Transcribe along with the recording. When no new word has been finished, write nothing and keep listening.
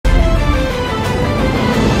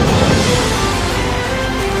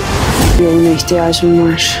Yoluna ihtiyacım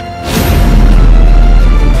var.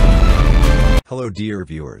 Hello dear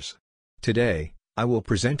viewers. Today, I will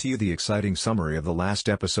present to you the exciting summary of the last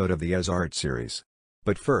episode of the ESARET series.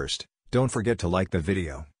 But first, don't forget to like the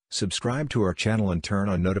video, subscribe to our channel and turn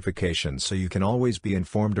on notifications so you can always be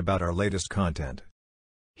informed about our latest content.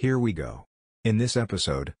 Here we go. In this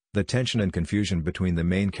episode, the tension and confusion between the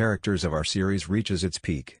main characters of our series reaches its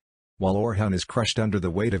peak. While Orhun is crushed under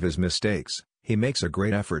the weight of his mistakes, he makes a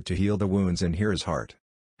great effort to heal the wounds in Hira's heart.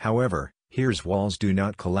 However, Hira's walls do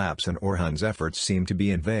not collapse and Orhun's efforts seem to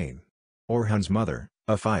be in vain. Orhun's mother,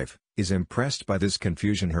 Afif, is impressed by this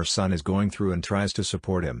confusion her son is going through and tries to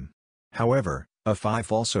support him. However,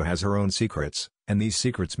 Afif also has her own secrets, and these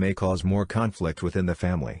secrets may cause more conflict within the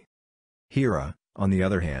family. Hira, on the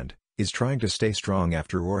other hand, is trying to stay strong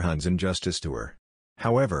after Orhun's injustice to her.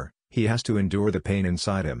 However, he has to endure the pain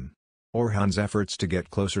inside him. Orhun's efforts to get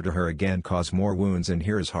closer to her again cause more wounds in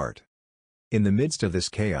Hira's heart. In the midst of this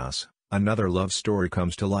chaos, another love story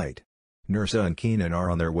comes to light. Nursa and Kenan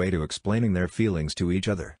are on their way to explaining their feelings to each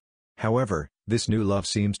other. However, this new love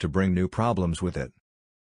seems to bring new problems with it.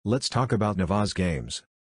 Let's talk about Nava's games.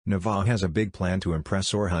 Nava has a big plan to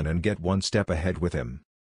impress Orhun and get one step ahead with him.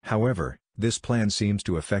 However, this plan seems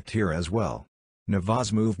to affect Hira as well.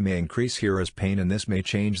 Nava's move may increase Hira's pain and this may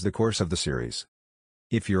change the course of the series.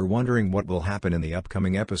 If you're wondering what will happen in the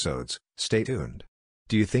upcoming episodes, stay tuned.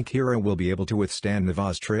 Do you think Hira will be able to withstand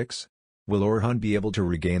Nava's tricks? Will Orhun be able to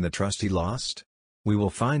regain the trust he lost? We will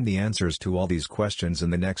find the answers to all these questions in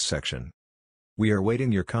the next section. We are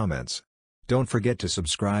awaiting your comments. Don't forget to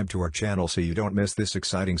subscribe to our channel so you don't miss this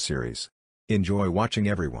exciting series. Enjoy watching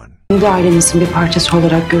everyone. Beni de ailemizin bir parçası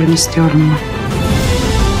olarak görün istiyorum ben.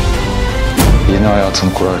 Yeni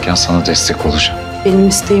hayatını kurarken sana destek olacağım. Benim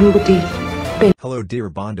isteğim bu değil. Hello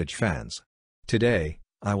dear bondage fans. Today,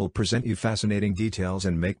 I will present you fascinating details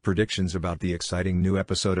and make predictions about the exciting new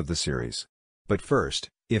episode of the series. But first,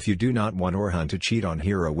 if you do not want Orhun to cheat on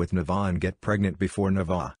Hira with Nava and get pregnant before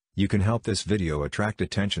Nava, you can help this video attract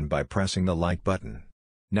attention by pressing the like button.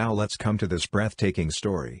 Now let's come to this breathtaking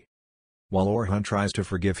story. While Orhun tries to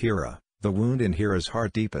forgive Hira, the wound in Hira's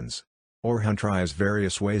heart deepens. Orhun tries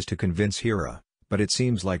various ways to convince Hira, but it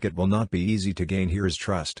seems like it will not be easy to gain Hira's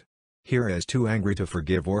trust. Hira is too angry to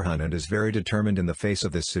forgive Orhun and is very determined in the face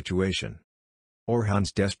of this situation.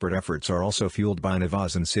 Orhun's desperate efforts are also fueled by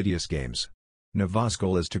Nava's insidious games. Nava's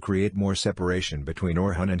goal is to create more separation between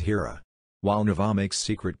Orhun and Hira. While Nava makes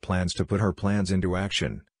secret plans to put her plans into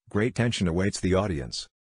action, great tension awaits the audience.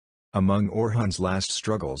 Among Orhun's last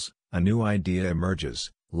struggles, a new idea emerges: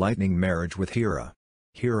 lightning marriage with Hira.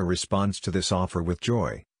 Hira responds to this offer with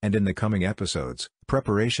joy, and in the coming episodes,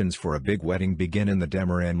 preparations for a big wedding begin in the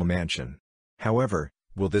Demirhanlı mansion. However,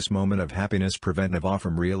 will this moment of happiness prevent Nava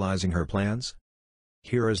from realizing her plans?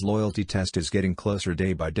 Hira's loyalty test is getting closer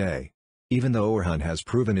day by day. Even though Orhun has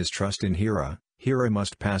proven his trust in Hira, Hira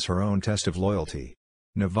must pass her own test of loyalty.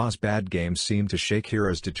 Nava's bad games seem to shake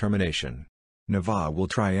Hira's determination. Nava will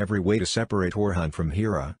try every way to separate Orhun from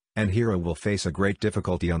Hira, and Hira will face a great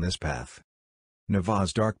difficulty on this path.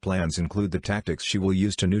 Nava's dark plans include the tactics she will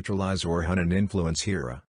use to neutralize Orhun and influence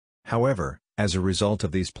Hira. However, as a result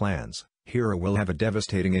of these plans, Hira will have a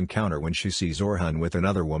devastating encounter when she sees Orhun with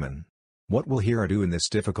another woman. What will Hira do in this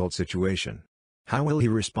difficult situation? How will he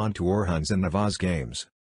respond to Orhun's and Nava's games?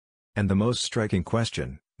 And the most striking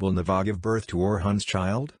question, will Nava give birth to Orhun's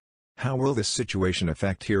child? How will this situation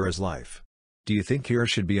affect Hira's life? Do you think Hira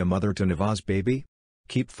should be a mother to Nava's baby?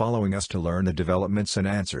 Keep following us to learn the developments and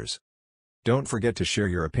answers. Don't forget to share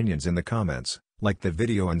your opinions in the comments, like the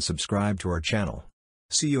video and subscribe to our channel.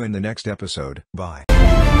 See you in the next episode. Bye.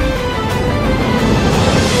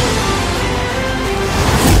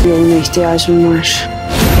 Yoluna ihtiyacım var.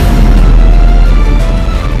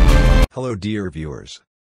 Hello dear viewers.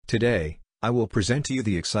 Today, I will present to you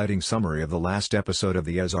the exciting summary of the last episode of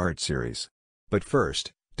the ESARET series. But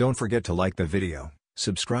first, don't forget to like the video,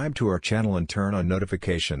 subscribe to our channel and turn on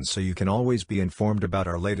notifications so you can always be informed about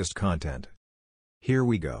our latest content. Here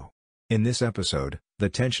we go. In this episode, the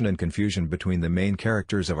tension and confusion between the main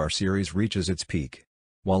characters of our series reaches its peak.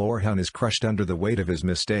 While Orhun is crushed under the weight of his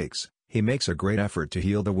mistakes, he makes a great effort to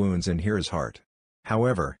heal the wounds in Hira's heart.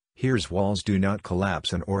 However, Hira's walls do not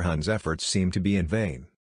collapse and Orhun's efforts seem to be in vain.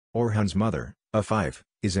 Orhun's mother, Afif,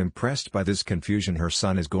 is impressed by this confusion her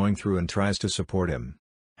son is going through and tries to support him.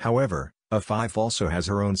 However, Afif also has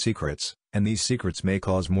her own secrets, and these secrets may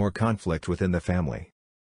cause more conflict within the family.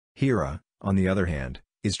 Hira, on the other hand,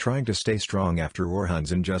 is trying to stay strong after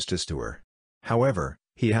Orhun's injustice to her. However,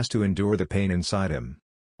 he has to endure the pain inside him.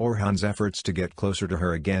 Orhun's efforts to get closer to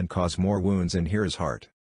her again cause more wounds in Hira's heart.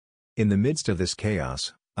 In the midst of this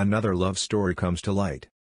chaos, another love story comes to light.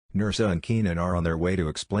 Nursa and Kenan are on their way to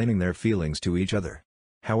explaining their feelings to each other.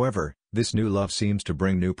 However, this new love seems to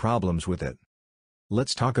bring new problems with it.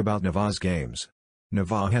 Let's talk about Nava's games.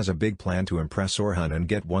 Nava has a big plan to impress Orhun and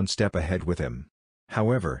get one step ahead with him.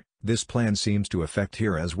 However, this plan seems to affect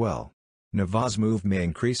Hira as well. Nava's move may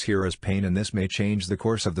increase Hira's pain and this may change the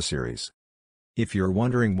course of the series. If you're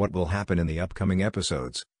wondering what will happen in the upcoming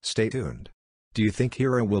episodes, stay tuned. Do you think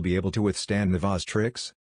Hira will be able to withstand Nava's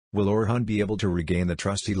tricks? Will Orhun be able to regain the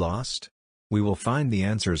trust he lost? We will find the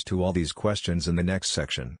answers to all these questions in the next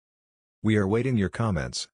section. We are waiting your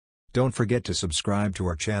comments. Don't forget to subscribe to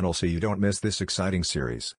our channel so you don't miss this exciting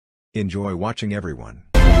series. Enjoy watching everyone.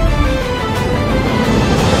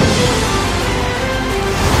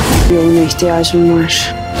 Yoluna ihtiyacım var.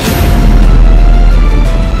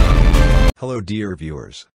 Hello dear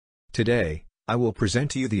viewers. Today, I will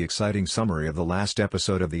present to you the exciting summary of the last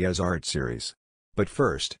episode of the ESARET series. But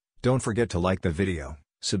first, don't forget to like the video,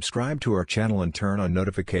 subscribe to our channel and turn on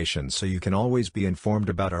notifications so you can always be informed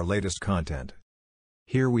about our latest content.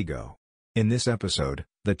 Here we go. In this episode,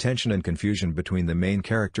 the tension and confusion between the main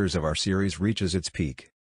characters of our series reaches its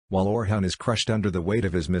peak. While Orhun is crushed under the weight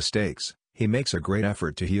of his mistakes, he makes a great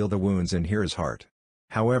effort to heal the wounds in Hira's heart.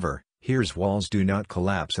 However, Hira's walls do not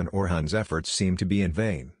collapse and Orhun's efforts seem to be in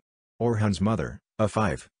vain. Orhun's mother,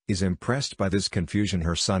 A5, is impressed by this confusion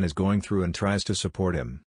her son is going through and tries to support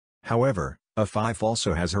him. However, A5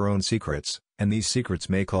 also has her own secrets, and these secrets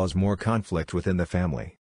may cause more conflict within the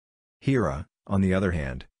family. Hira, on the other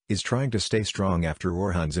hand, is trying to stay strong after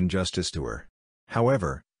Orhun's injustice to her.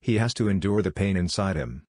 However, he has to endure the pain inside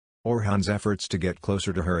him. Orhun's efforts to get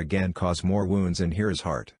closer to her again cause more wounds in Hira's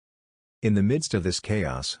heart. In the midst of this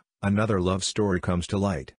chaos, another love story comes to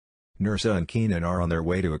light. Nursa and Kenan are on their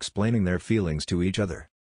way to explaining their feelings to each other.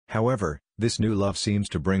 However, this new love seems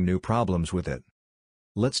to bring new problems with it.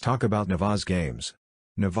 Let's talk about Nava's games.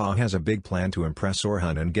 Nava has a big plan to impress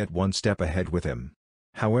Orhun and get one step ahead with him.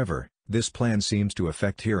 However, this plan seems to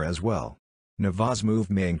affect Hira as well. Nava's move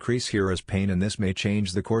may increase Hira's pain and this may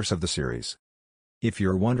change the course of the series. If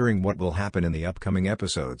you're wondering what will happen in the upcoming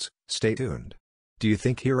episodes, stay tuned. Do you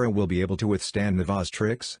think Hira will be able to withstand Nava's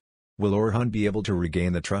tricks? Will Orhun be able to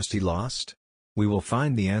regain the trust he lost? We will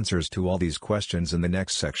find the answers to all these questions in the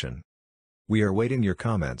next section. We are waiting your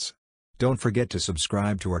comments. Don't forget to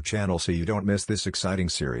subscribe to our channel so you don't miss this exciting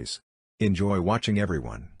series. Enjoy watching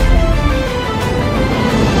everyone.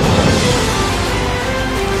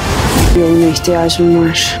 Yoluna ihtiyacım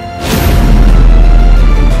var.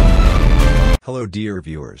 Hello dear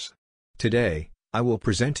viewers. Today, I will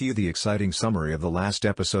present to you the exciting summary of the last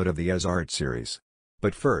episode of the ESARET series.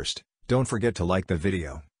 But first, don't forget to like the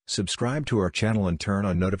video, subscribe to our channel and turn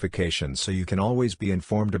on notifications so you can always be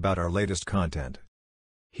informed about our latest content.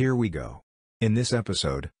 Here we go. In this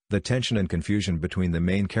episode, the tension and confusion between the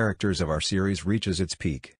main characters of our series reaches its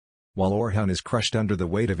peak. While Orhun is crushed under the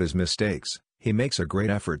weight of his mistakes, he makes a great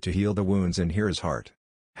effort to heal the wounds in Hira's heart.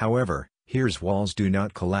 However, Hira's walls do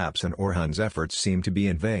not collapse and Orhun's efforts seem to be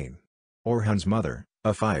in vain. Orhun's mother,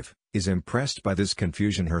 A5, is impressed by this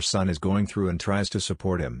confusion her son is going through and tries to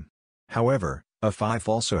support him. However, A5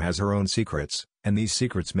 also has her own secrets, and these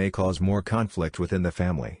secrets may cause more conflict within the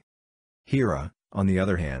family. Hira, on the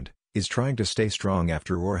other hand, is trying to stay strong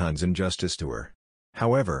after Orhun's injustice to her.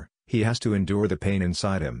 However, he has to endure the pain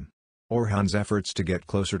inside him. Orhun's efforts to get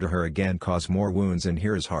closer to her again cause more wounds in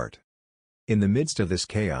Hira's heart. In the midst of this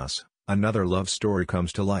chaos, another love story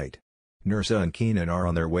comes to light. Nursa and Kenan are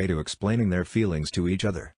on their way to explaining their feelings to each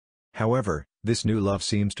other. However, this new love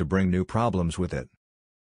seems to bring new problems with it.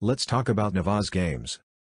 Let's talk about Nava's games.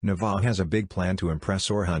 Nava has a big plan to impress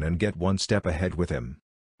Orhun and get one step ahead with him.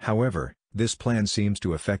 However, this plan seems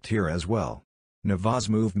to affect Hira as well. Nava's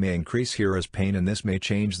move may increase Hira's pain and this may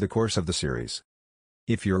change the course of the series.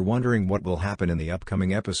 If you're wondering what will happen in the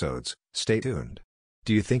upcoming episodes, stay tuned.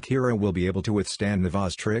 Do you think Hira will be able to withstand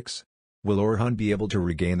Nava's tricks? Will Orhun be able to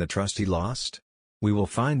regain the trust he lost? We will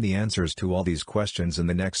find the answers to all these questions in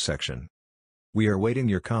the next section. We are waiting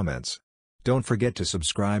your comments. Don't forget to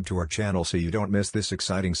subscribe to our channel so you don't miss this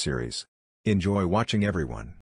exciting series. Enjoy watching everyone.